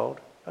be held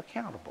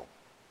accountable.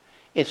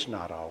 It's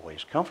not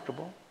always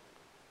comfortable,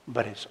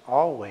 but it's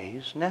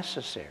always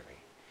necessary.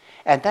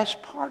 And that's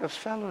part of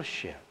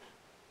fellowship.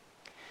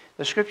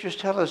 The Scriptures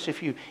tell us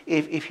if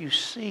you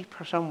see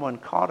someone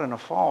caught in a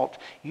fault,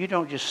 you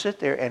don't just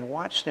sit there and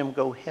watch them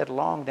go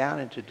headlong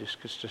down into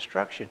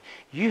destruction.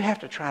 You have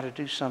to try to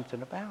do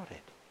something about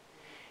it.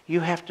 You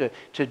have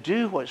to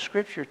do what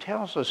Scripture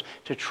tells us,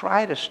 to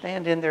try to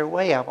stand in their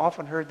way. I've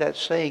often heard that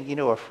saying, you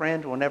know, a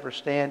friend will never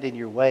stand in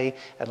your way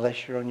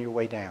unless you're on your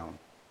way down.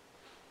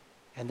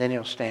 And then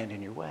he'll stand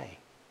in your way.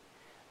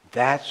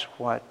 That's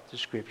what the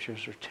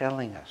Scriptures are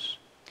telling us.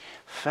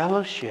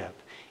 Fellowship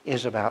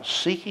is about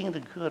seeking the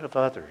good of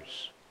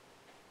others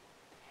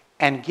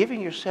and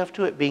giving yourself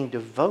to it, being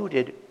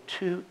devoted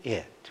to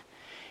it.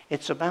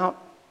 It's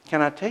about,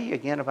 can I tell you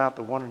again about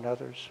the one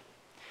another's?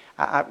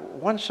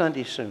 One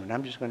Sunday soon,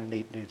 I'm just going to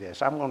need to do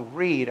this. I'm going to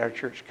read our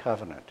church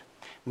covenant.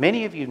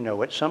 Many of you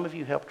know it. Some of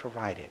you helped to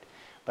write it.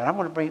 But I'm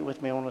going to bring it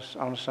with me on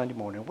a Sunday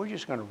morning. We're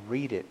just going to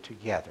read it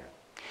together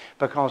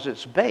because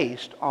it's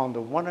based on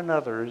the one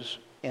another's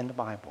in the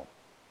Bible.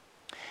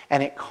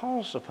 And it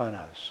calls upon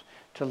us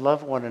to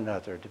love one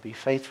another, to be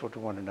faithful to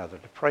one another,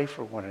 to pray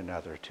for one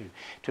another,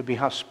 to be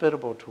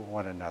hospitable to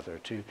one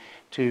another,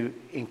 to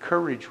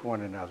encourage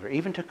one another,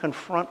 even to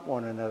confront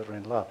one another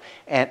in love.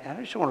 And I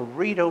just want to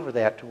read over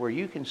that to where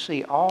you can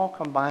see all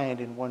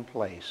combined in one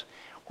place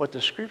what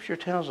the Scripture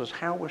tells us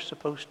how we're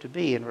supposed to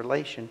be in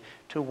relation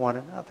to one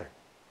another.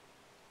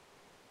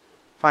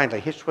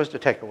 Finally, here's what's the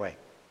takeaway.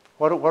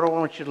 What do I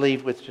want you to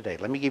leave with today?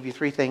 Let me give you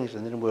 3 things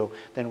and then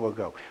we'll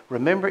go.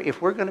 Remember,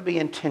 if we're going to be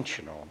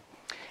intentional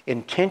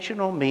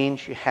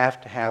means you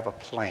have to have a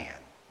plan,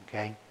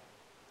 okay?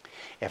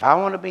 If I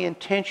want to be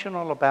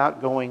intentional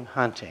about going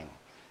hunting,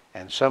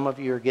 and some of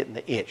you are getting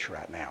the itch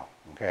right now,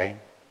 okay?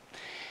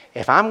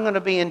 If I'm going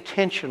to be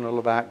intentional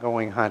about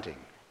going hunting,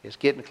 it's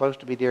getting close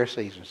to be deer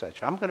season and such.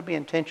 If I'm going to be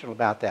intentional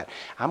about that,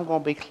 I'm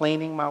going to be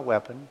cleaning my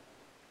weapon.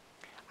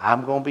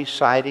 I'm going to be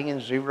sighting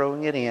and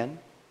zeroing it in,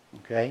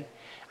 okay?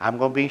 I'm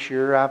going to be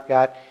sure I've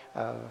got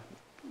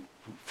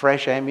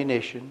fresh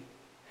ammunition.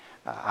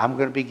 I'm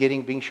going to be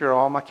being sure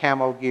all my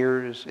camo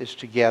gear is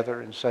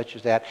together and such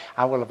as that.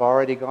 I will have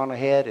already gone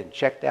ahead and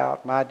checked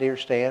out my deer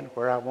stand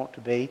where I want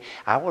to be.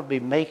 I will be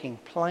making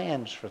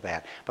plans for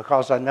that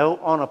because I know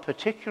on a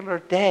particular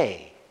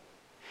day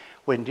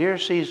when deer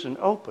season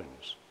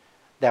opens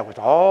that with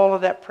all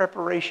of that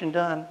preparation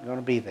done, I'm going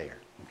to be there.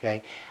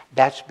 Okay?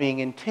 That's being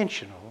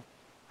intentional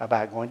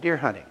about going deer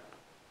hunting.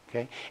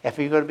 Okay? If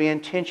you're going to be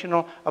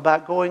intentional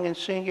about going and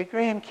seeing your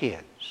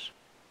grandkids,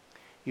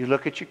 you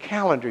look at your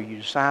calendar, you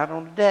decide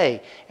on a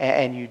day,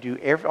 and you do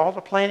all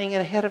the planning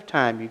ahead of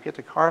time. You get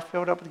the car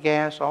filled up with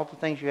gas, all the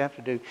things you have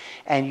to do,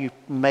 and you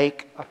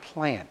make a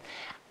plan.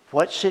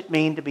 What's it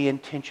mean to be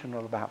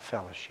intentional about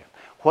fellowship?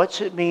 What's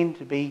it mean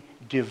to be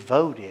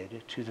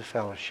devoted to the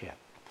fellowship?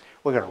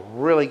 We're going to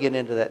really get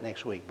into that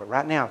next week. But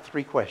right now,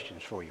 3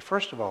 questions for you.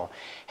 First of all,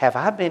 have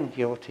I been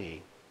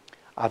guilty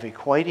of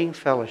equating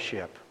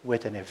fellowship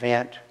with an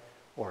event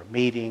or a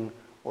meeting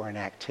or an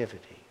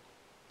activity?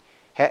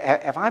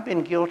 Have I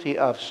been guilty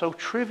of so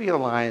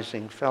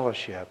trivializing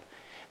fellowship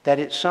that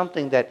it's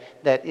something that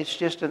it's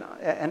just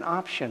an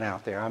option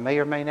out there? I may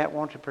or may not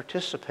want to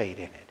participate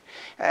in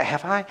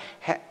it.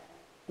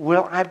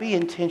 Will I be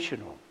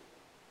intentional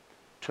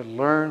to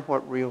learn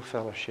what real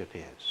fellowship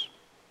is?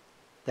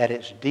 That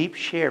it's deep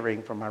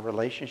sharing from my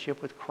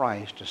relationship with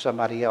Christ to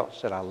somebody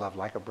else that I love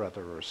like a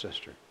brother or a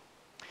sister.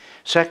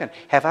 Second,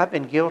 have I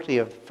been guilty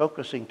of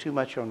focusing too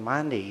much on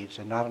my needs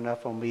and not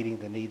enough on meeting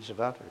the needs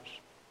of others?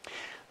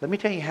 Let me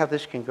tell you how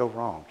this can go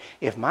wrong.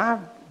 If my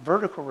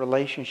vertical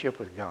relationship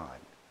with God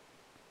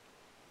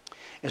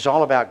is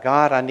all about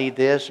God, I need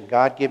this, and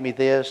God give me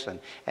this,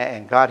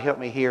 and God help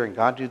me here, and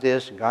God do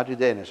this, and God do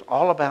that, and it's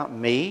all about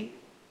me,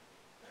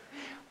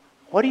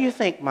 what do you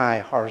think my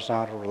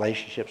horizontal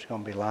relationship is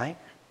going to be like?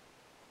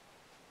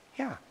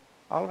 Yeah,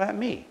 all about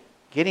me,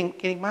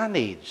 getting my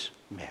needs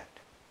met.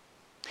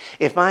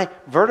 If my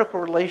vertical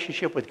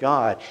relationship with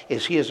God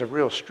is He is a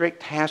real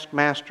strict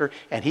taskmaster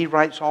and He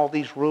writes all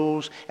these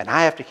rules and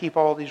I have to keep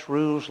all these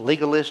rules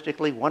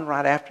legalistically, one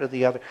right after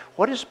the other,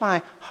 what is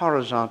my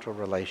horizontal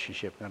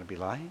relationship going to be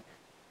like?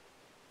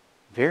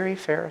 Very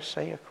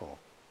Pharisaical,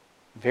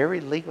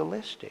 very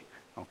legalistic.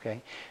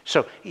 Okay?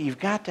 So you've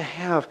got to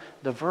have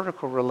the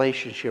vertical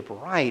relationship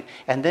right,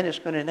 and then it's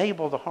going to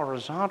enable the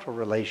horizontal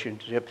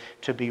relationship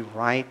to be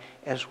right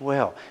as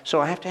well. So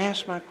I have to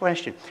ask my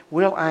question,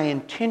 will I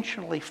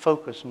intentionally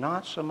focus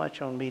not so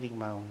much on meeting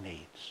my own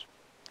needs,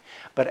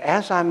 but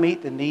as I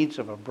meet the needs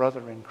of a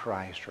brother in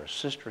Christ or a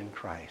sister in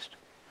Christ,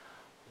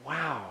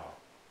 wow,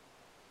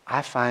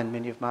 I find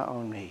many of my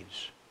own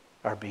needs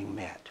are being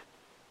met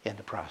in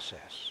the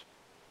process.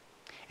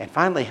 And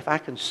finally, have I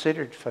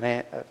considered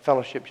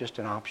fellowship just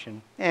an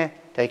option?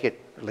 Take it,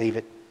 leave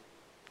it.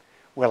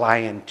 Will I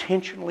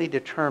intentionally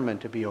determine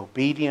to be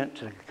obedient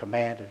to the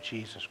command of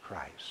Jesus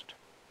Christ?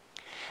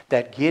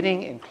 That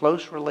getting in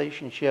close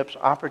relationships,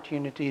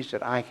 opportunities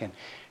that I can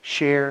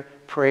share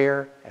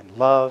prayer and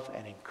love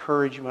and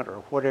encouragement or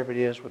whatever it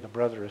is with a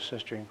brother or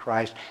sister in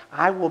Christ,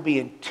 I will be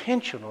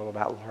intentional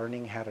about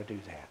learning how to do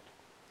that.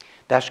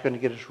 That's going to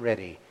get us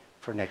ready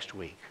for next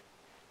week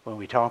when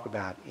we talk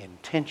about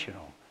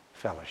intentional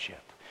fellowship.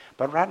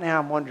 But right now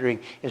I'm wondering,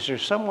 is there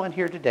someone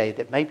here today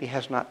that maybe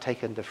has not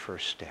taken the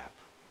first step?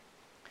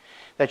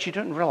 That you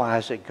didn't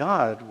realize that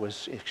God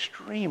was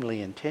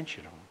extremely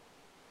intentional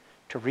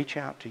to reach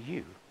out to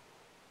you.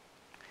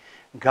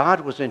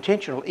 God was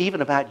intentional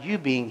even about you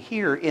being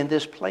here in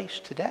this place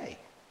today.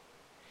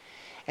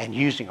 And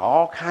using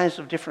all kinds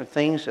of different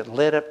things that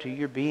led up to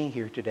your being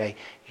here today.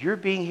 Your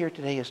being here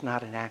today is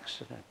not an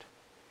accident.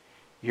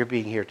 Your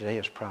being here today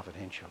is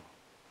providential.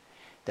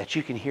 that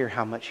you can hear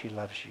how much he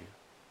loves you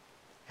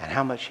and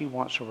how much he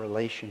wants a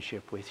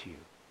relationship with you.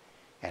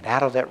 And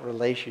out of that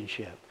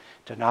relationship,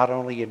 to not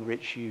only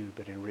enrich you,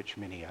 but enrich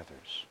many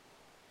others.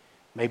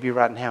 Maybe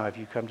right now, have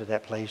you come to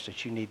that place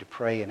that you need to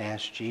pray and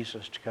ask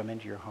Jesus to come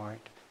into your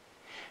heart,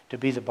 to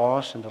be the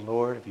boss and the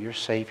Lord of your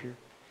Savior,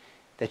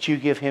 that you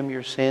give him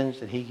your sins,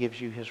 that he gives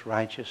you his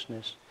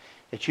righteousness,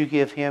 that you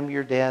give him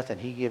your death, and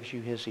he gives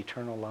you his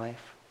eternal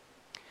life?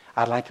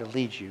 I'd like to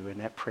lead you in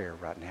that prayer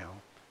right now.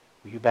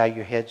 Will you bow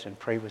your heads and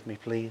pray with me,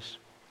 please?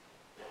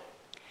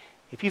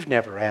 If you've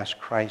never asked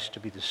Christ to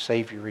be the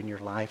Savior in your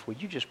life, will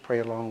you just pray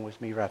along with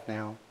me right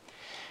now?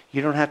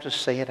 You don't have to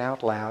say it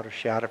out loud or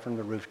shout it from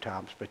the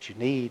rooftops, but you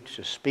need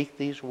to speak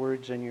these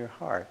words in your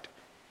heart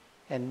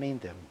and mean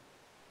them.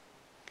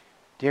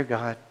 Dear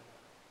God,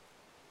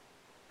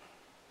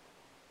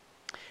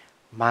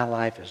 my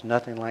life is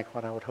nothing like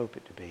what I would hope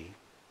it to be.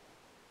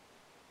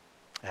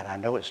 And I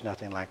know it's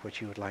nothing like what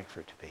you would like for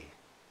it to be.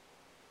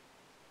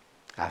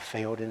 I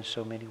failed in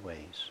so many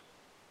ways.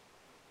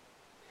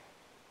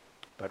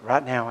 But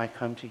right now I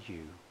come to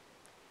you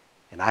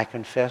and I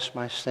confess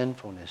my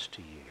sinfulness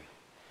to you.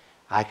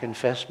 I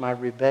confess my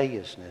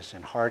rebelliousness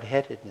and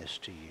hard-headedness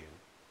to you.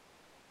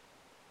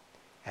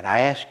 And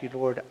I ask you,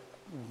 Lord,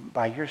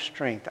 by your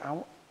strength,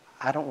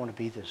 I don't want to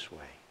be this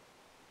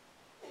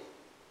way.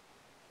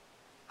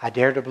 I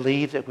dare to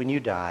believe that when you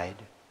died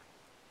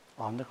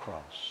on the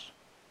cross,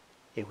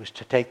 it was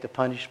to take the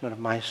punishment of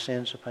my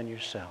sins upon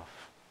yourself.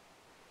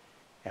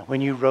 And when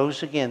you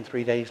rose again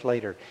 3 days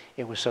later,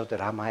 it was so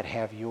that I might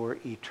have your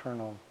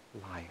eternal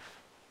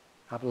life.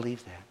 I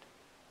believe that.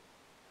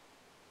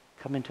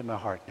 Come into my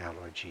heart now,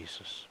 Lord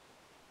Jesus.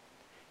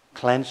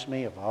 Cleanse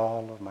me of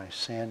all of my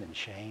sin and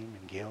shame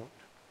and guilt.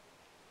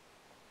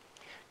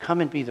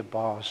 Come and be the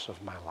boss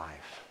of my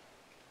life.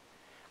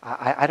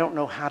 I don't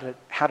know how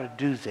to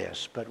do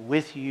this, but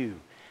with you,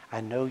 I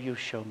know you'll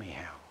show me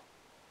how.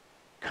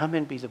 Come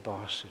and be the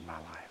boss in my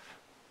life.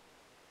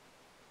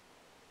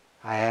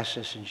 I ask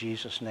this in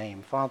Jesus'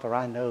 name. Father,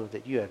 I know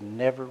that you have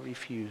never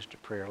refused a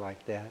prayer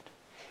like that,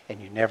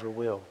 and you never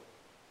will.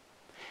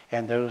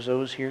 And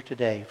those here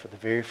today for the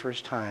very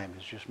first time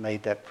has just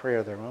made that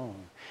prayer their own,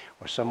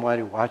 or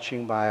somebody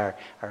watching by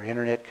our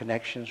internet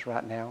connections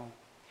right now.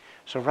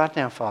 So right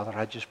now, Father,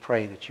 I just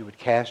pray that you would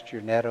cast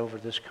your net over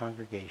this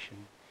congregation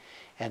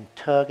and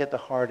tug at the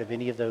heart of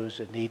any of those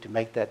that need to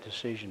make that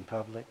decision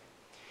public.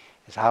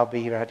 As I'll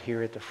be right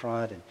here at the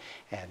front,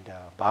 and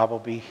Bob will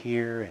be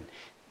here, and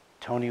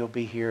Tony will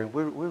be here, and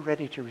we're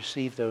ready to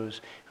receive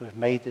those who have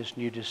made this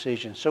new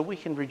decision so we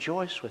can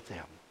rejoice with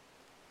them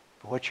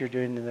for what you're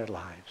doing in their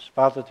lives.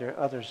 Father, there are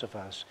others of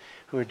us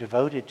who are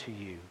devoted to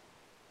you.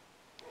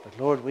 But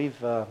Lord, we've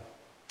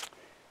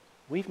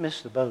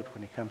missed the boat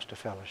when it comes to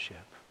fellowship.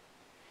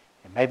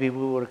 And maybe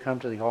we would have come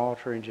to the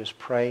altar and just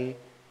pray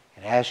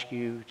and ask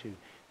you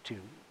to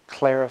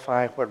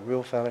clarify what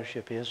real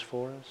fellowship is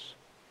for us.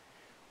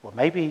 Well,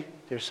 maybe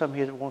there's some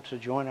here that wants to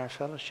join our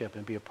fellowship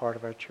and be a part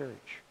of our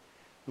church.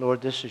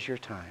 Lord, this is your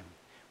time.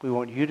 We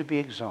want you to be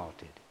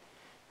exalted.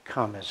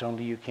 Come as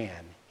only you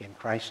can. In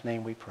Christ's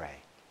name we pray.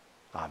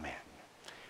 Amen.